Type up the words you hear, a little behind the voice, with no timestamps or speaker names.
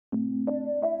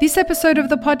This episode of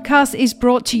the podcast is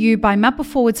brought to you by Mapper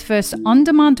Forward's first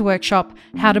on-demand workshop,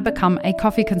 How to Become a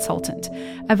Coffee Consultant.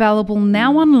 Available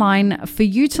now online for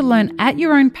you to learn at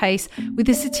your own pace with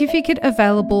a certificate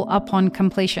available upon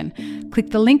completion. Click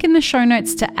the link in the show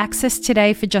notes to access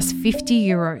today for just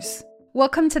 €50.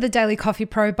 Welcome to the Daily Coffee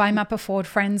Pro by Mapper Forward,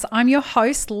 friends. I'm your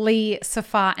host, Lee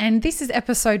Safar, and this is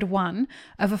episode 1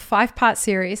 of a 5-part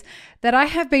series that I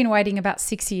have been waiting about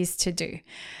 6 years to do.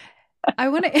 I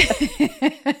want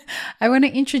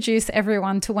to introduce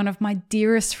everyone to one of my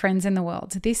dearest friends in the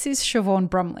world. This is Shivaun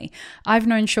Bromley. I've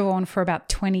known Shivaun for about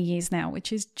 20 years now,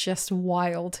 which is just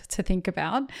wild to think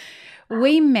about.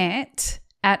 We met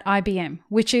at IBM,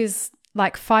 which is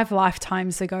like 5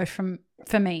 lifetimes ago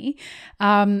for me.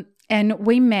 And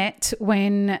we met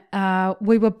when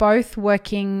we were both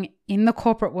working in the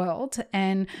corporate world,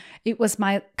 and it was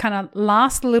my kind of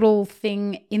last little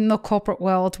thing in the corporate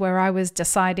world where I was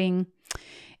deciding,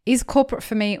 is corporate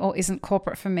for me or isn't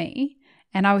corporate for me?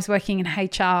 And I was working in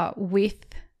HR with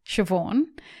Shivaun,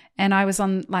 and I was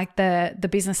on like the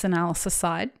business analysis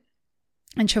side.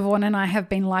 And Shivaun and I have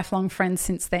been lifelong friends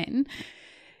since then.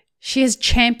 She has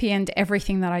championed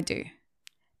everything that I do.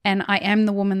 And I am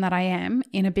the woman that I am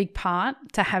in a big part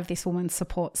to have this woman's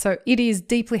support. So it is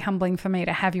deeply humbling for me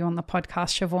to have you on the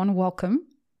podcast, Shivaun. Welcome.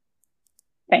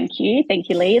 Thank you. Thank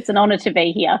you, Lee. It's an honour to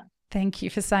be here. Thank you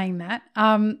for saying that.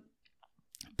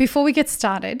 Before we get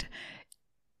started,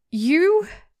 you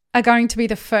are going to be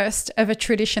the first of a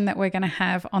tradition that we're going to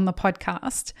have on the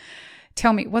podcast.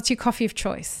 Tell me, what's your coffee of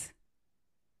choice?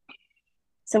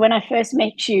 So when I first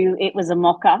met you, it was a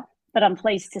mocha. But I'm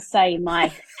pleased to say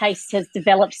my taste has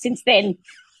developed since then,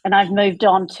 and I've moved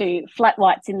on to flat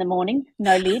whites in the morning,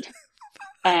 no lid,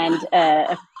 and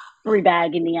a brew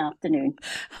bag in the afternoon.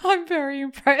 I'm very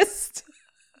impressed.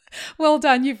 Well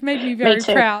done. You've made me very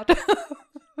proud.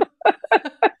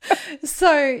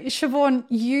 So, Shivaun,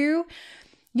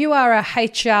 you are a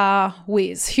HR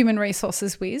whiz, human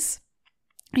resources whiz.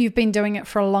 You've been doing it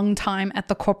for a long time at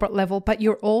the corporate level, but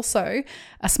you're also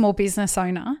a small business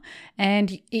owner,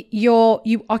 and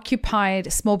you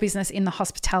occupied small business in the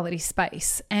hospitality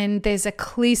space, and there's a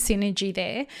clear synergy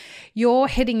there. You're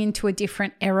heading into a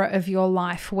different era of your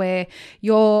life where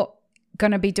you're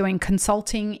going to be doing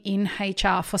consulting in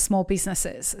HR for small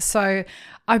businesses. So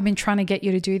I've been trying to get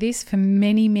you to do this for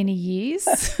many, many years.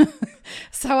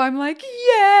 So I'm like,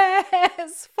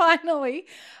 yes, finally.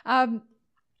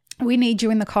 We need you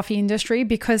in the coffee industry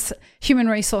because human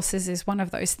resources is one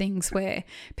of those things where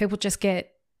people just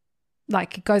get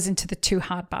like it goes into the too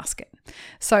hard basket.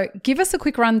 So give us a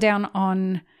quick rundown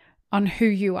on who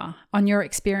you are, on your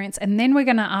experience, and then we're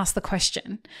going to ask the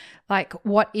question, like,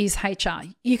 what is HR?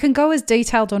 You can go as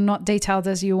detailed or not detailed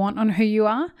as you want on who you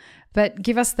are, but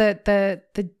give us the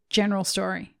general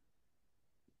story.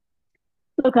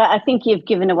 Look, I think you've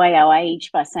given away our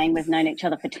age by saying we've known each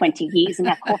other for 20 years in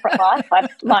our corporate life. I'd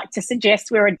like to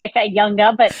suggest we're a decade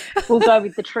younger, but we'll go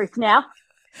with the truth now,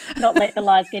 not let the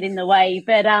lies get in the way.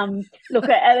 But look,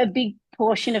 a big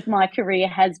portion of my career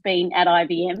has been at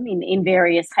IBM in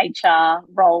various HR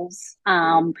roles,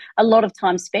 a lot of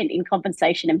time spent in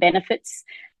compensation and benefits,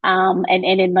 and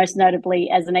then most notably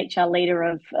as an HR leader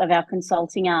of our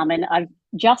consulting arm. And I've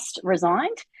just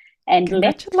resigned and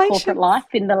left corporate life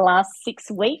in the last 6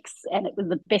 weeks, and it was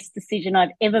the best decision I've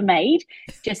ever made,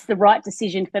 just the right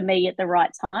decision for me at the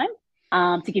right time,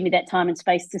 to give me that time and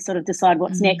space to sort of decide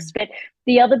what's next. But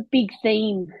the other big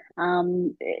theme,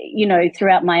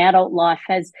 throughout my adult life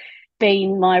has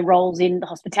been my roles in the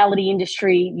hospitality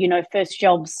industry, first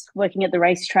jobs working at the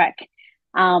racetrack.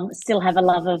 Still have a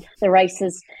love of the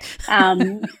races,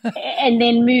 and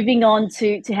then moving on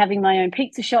to having my own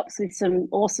pizza shops with some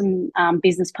awesome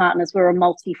business partners. We're a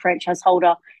multi-franchise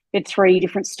holder with 3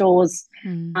 different stores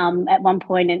at one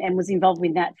point, and was involved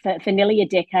with that for nearly a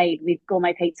decade with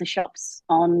gourmet pizza shops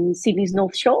on Sydney's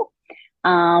North Shore,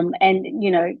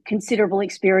 and considerable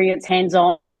experience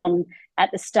hands-on at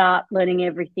the start, learning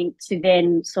everything, to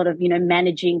then sort of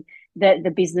managing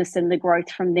the business and the growth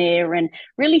from there, and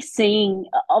really seeing,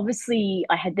 obviously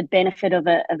I had the benefit of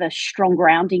a strong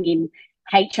grounding in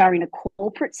HR in a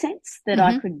corporate sense that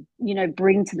I could,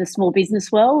 bring to the small business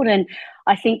world. And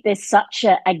I think there's such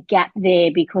a gap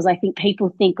there, because I think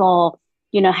people think,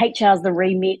 HR is the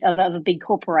remit of a big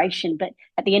corporation. But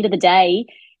at the end of the day,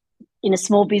 in a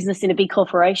small business, in a big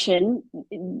corporation,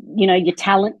 your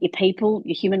talent, your people,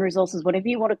 your human resources, whatever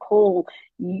you want to call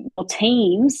your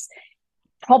teams,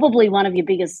 probably one of your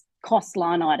biggest cost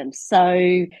line items.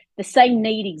 So the same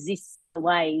need exists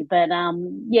away. But I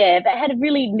had a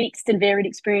really mixed and varied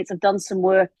experience. I've done some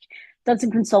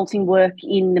consulting work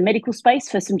in the medical space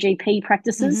for some GP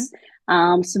practices.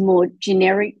 some more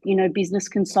generic, business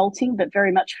consulting, but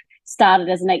very much started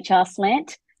as an HR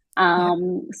slant.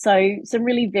 So some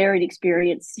really varied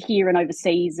experience here and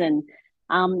overseas, and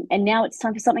now it's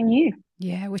time for something new.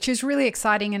 Yeah, which is really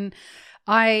exciting. And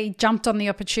I jumped on the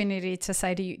opportunity to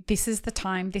say to you, this is the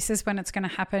time, this is when it's going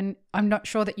to happen. I'm not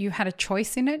sure that you had a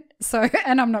choice in it. So,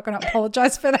 and I'm not going to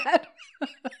apologize for that.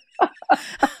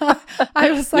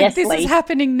 I was like, yes, this is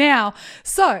happening now.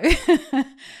 So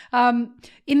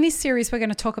in this series, we're going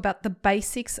to talk about the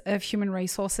basics of human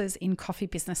resources in coffee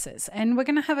businesses. And we're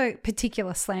going to have a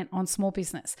particular slant on small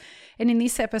business. And in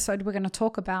this episode, we're going to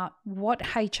talk about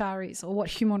what HR is, or what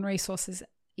human resources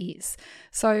is.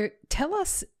 So tell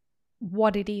us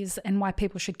what it is and why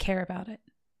people should care about it.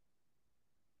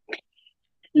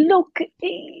 Look,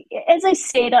 as I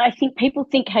said, I think people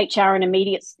think HR and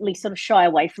immediately sort of shy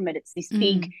away from it. It's this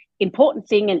big, important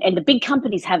thing, and the big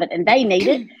companies have it and they need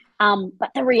it.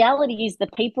 But the reality is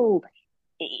that people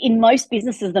in most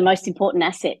businesses, the most important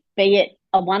asset, be it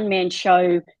a one-man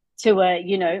show to a,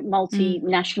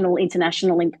 multinational,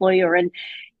 international employer. And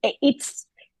it's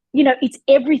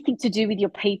everything to do with your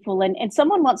people. And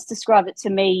someone once described it to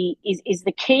me is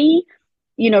the key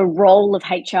role of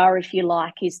HR, if you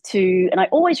like, is to, and I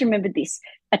always remembered this,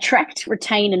 attract,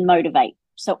 retain, and motivate.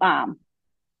 So ARM.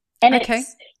 And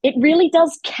it really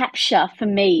does capture for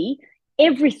me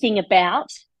everything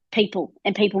about people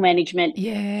and people management,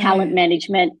 talent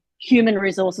management, human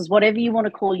resources, whatever you want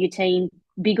to call your team,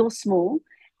 big or small.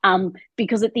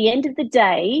 Because at the end of the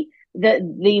day,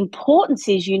 the importance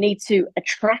is you need to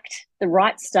attract the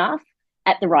right staff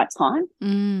at the right time.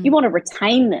 You want to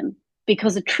retain them,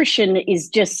 because attrition is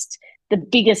just the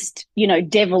biggest,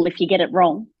 devil if you get it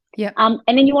wrong. And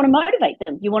then you want to motivate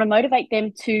them. You want to motivate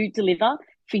them to deliver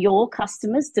for your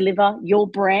customers, deliver your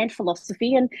brand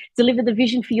philosophy, and deliver the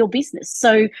vision for your business.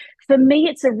 So for me,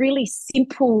 it's a really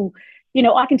simple,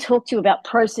 I can talk to you about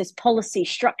process, policy,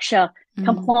 structure,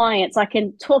 compliance. I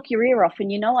can talk your ear off,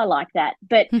 and I like that.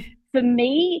 But for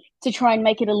me, to try and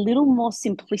make it a little more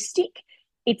simplistic,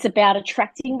 it's about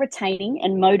attracting, retaining,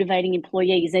 and motivating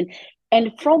employees.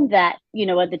 And from that,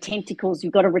 are the tentacles.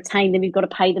 You've got to retain them, you've got to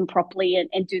pay them properly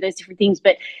and do those different things.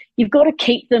 But you've got to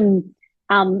keep them,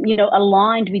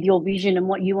 aligned with your vision and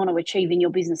what you want to achieve in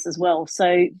your business as well.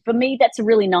 So for me, that's a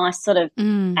really nice sort of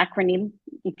acronym,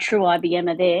 true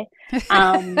IBMer there,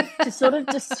 to sort of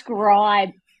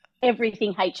describe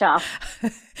everything HR.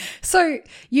 So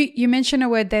you mentioned a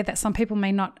word there that some people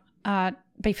may not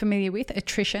be familiar with,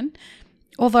 attrition.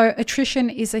 Although attrition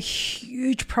is a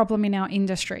huge problem in our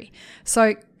industry.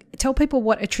 So tell people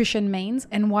what attrition means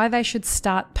and why they should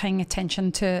start paying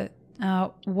attention to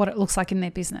what it looks like in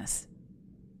their business.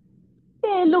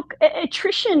 Yeah, look,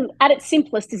 attrition at its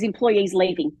simplest is employees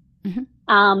leaving.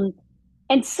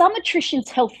 And some attrition's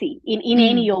healthy in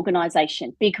any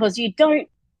organisation, because you don't,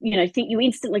 you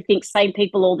instantly think same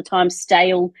people all the time,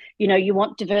 stale. You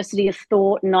want diversity of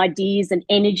thought and ideas and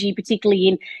energy, particularly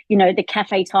in, the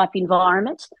cafe type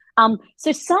environment.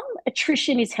 So some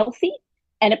attrition is healthy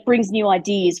and it brings new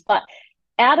ideas, but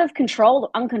out of control,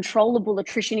 uncontrollable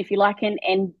attrition, if you like,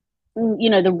 and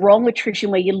the wrong attrition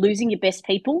where you're losing your best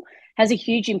people has a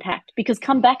huge impact, because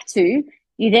come back to,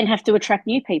 you then have to attract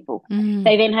new people.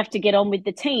 They then have to get on with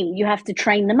the team. You have to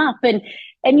train them up. And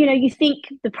you think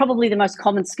probably the most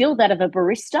common skill, that of a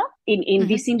barista in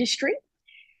this industry,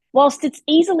 whilst it's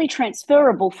easily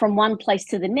transferable from one place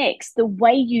to the next, the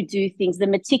way you do things, the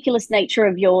meticulous nature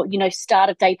of your, start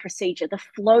of day procedure, the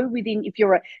flow within, if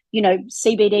you're a,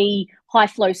 CBD high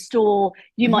flow store,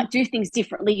 you might do things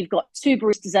differently. You've got two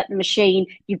baristas at the machine.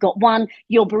 You've got one,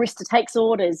 your barista takes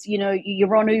orders,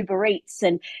 you're on Uber Eats,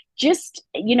 and just,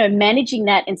 managing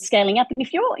that and scaling up. And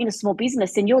if you're in a small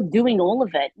business and you're doing all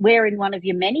of it, wearing one of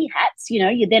your many hats,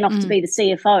 you're then off to be the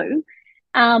CFO.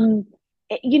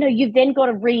 You've then got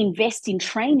to reinvest in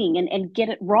training and get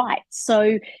it right.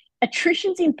 So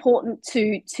attrition's important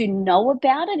to know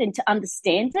about it and to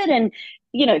understand it, and,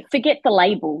 forget the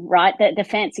label, right? The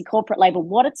fancy corporate label.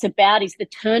 What it's about is the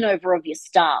turnover of your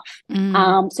staff.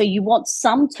 So you want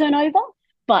some turnover,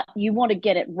 but you want to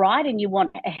get it right, and you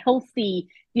want a healthy,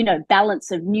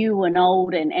 balance of new and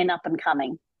old and up and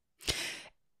coming.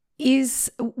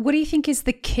 What do you think is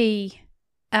the key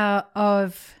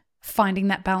of finding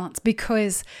that balance?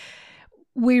 Because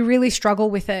we really struggle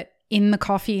with it in the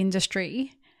coffee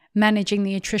industry, managing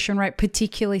the attrition rate,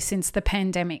 particularly since the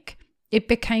pandemic. It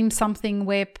became something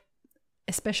where,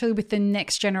 especially with the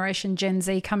next generation, Gen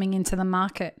Z, coming into the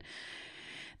market,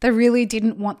 they really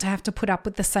didn't want to have to put up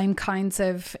with the same kinds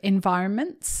of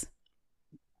environments.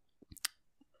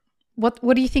 What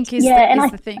do you think is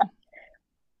the thing?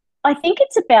 I think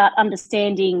it's about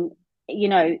understanding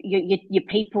your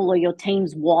people or your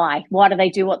team's why do they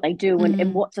do what they do,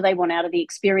 and what do they want out of the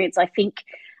experience. I think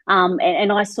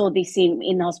and I saw this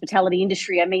in the hospitality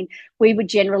industry. I mean, we would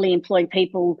generally employ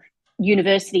people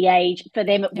university age. For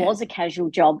them, it was a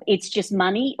casual job. It's just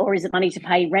money, or is it money to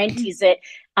pay rent? Is it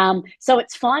so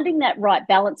it's finding that right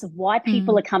balance of why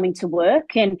people are coming to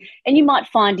work, and you might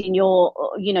find in your,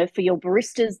 for your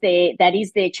baristas there, that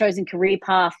is their chosen career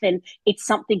path, and it's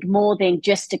something more than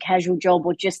just a casual job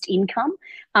or just income.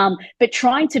 But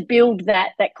trying to build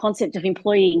that concept of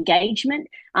employee engagement,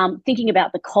 thinking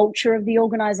about the culture of the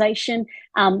organisation.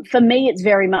 For me, it's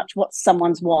very much what's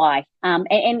someone's why,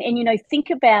 and think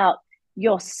about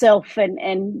yourself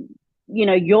and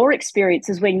your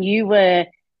experiences when you were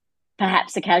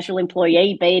perhaps a casual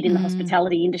employee, be it in the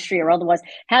hospitality industry or otherwise.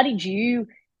 How did you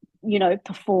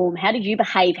perform? How did you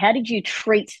behave? How did you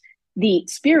treat the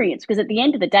experience? Because at the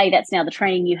end of the day, that's now the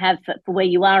training you have for where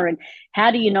you are. And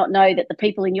how do you not know that the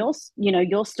people in your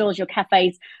stores, your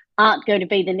cafes, aren't going to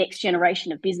be the next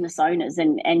generation of business owners?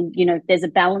 And there's a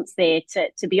balance there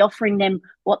to be offering them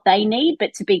what they need,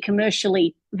 but to be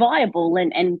commercially viable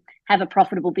and have a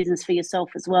profitable business for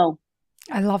yourself as well.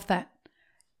 I love that.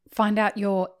 Find out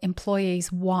your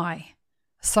employees' why,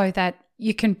 so that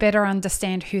you can better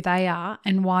understand who they are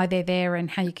and why they're there and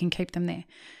how you can keep them there.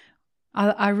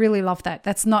 I really love that.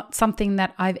 That's not something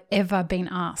that I've ever been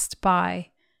asked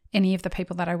by any of the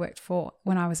people that I worked for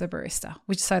when I was a barista,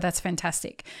 so that's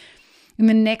fantastic. In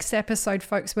the next episode,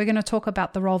 folks, we're going to talk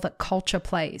about the role that culture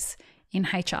plays in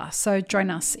HR. So join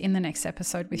us in the next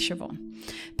episode with Shivaun.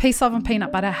 Peace, love, and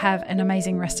peanut butter. Have an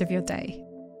amazing rest of your day.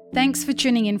 Thanks for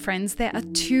tuning in, friends. There are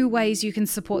 2 ways you can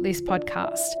support this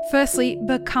podcast. Firstly,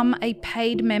 become a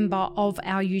paid member of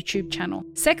our YouTube channel.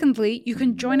 Secondly, you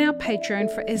can join our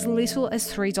Patreon for as little as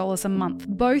 $3 a month.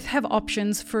 Both have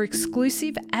options for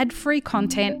exclusive ad-free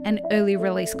content and early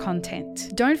release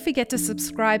content. Don't forget to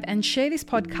subscribe and share this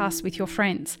podcast with your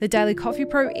friends. The Daily Coffee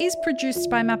Pro is produced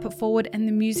by Map It Forward, and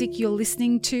the music you're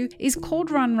listening to is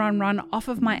called Run, Run, Run off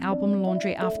of my album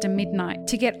Laundry After Midnight.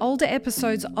 To get older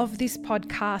episodes of this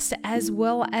podcast, as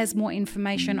well as more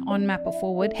information on Map It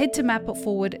Forward, head to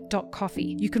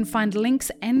mapitforward.coffee. You can find links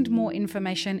and more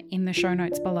information in the show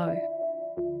notes below.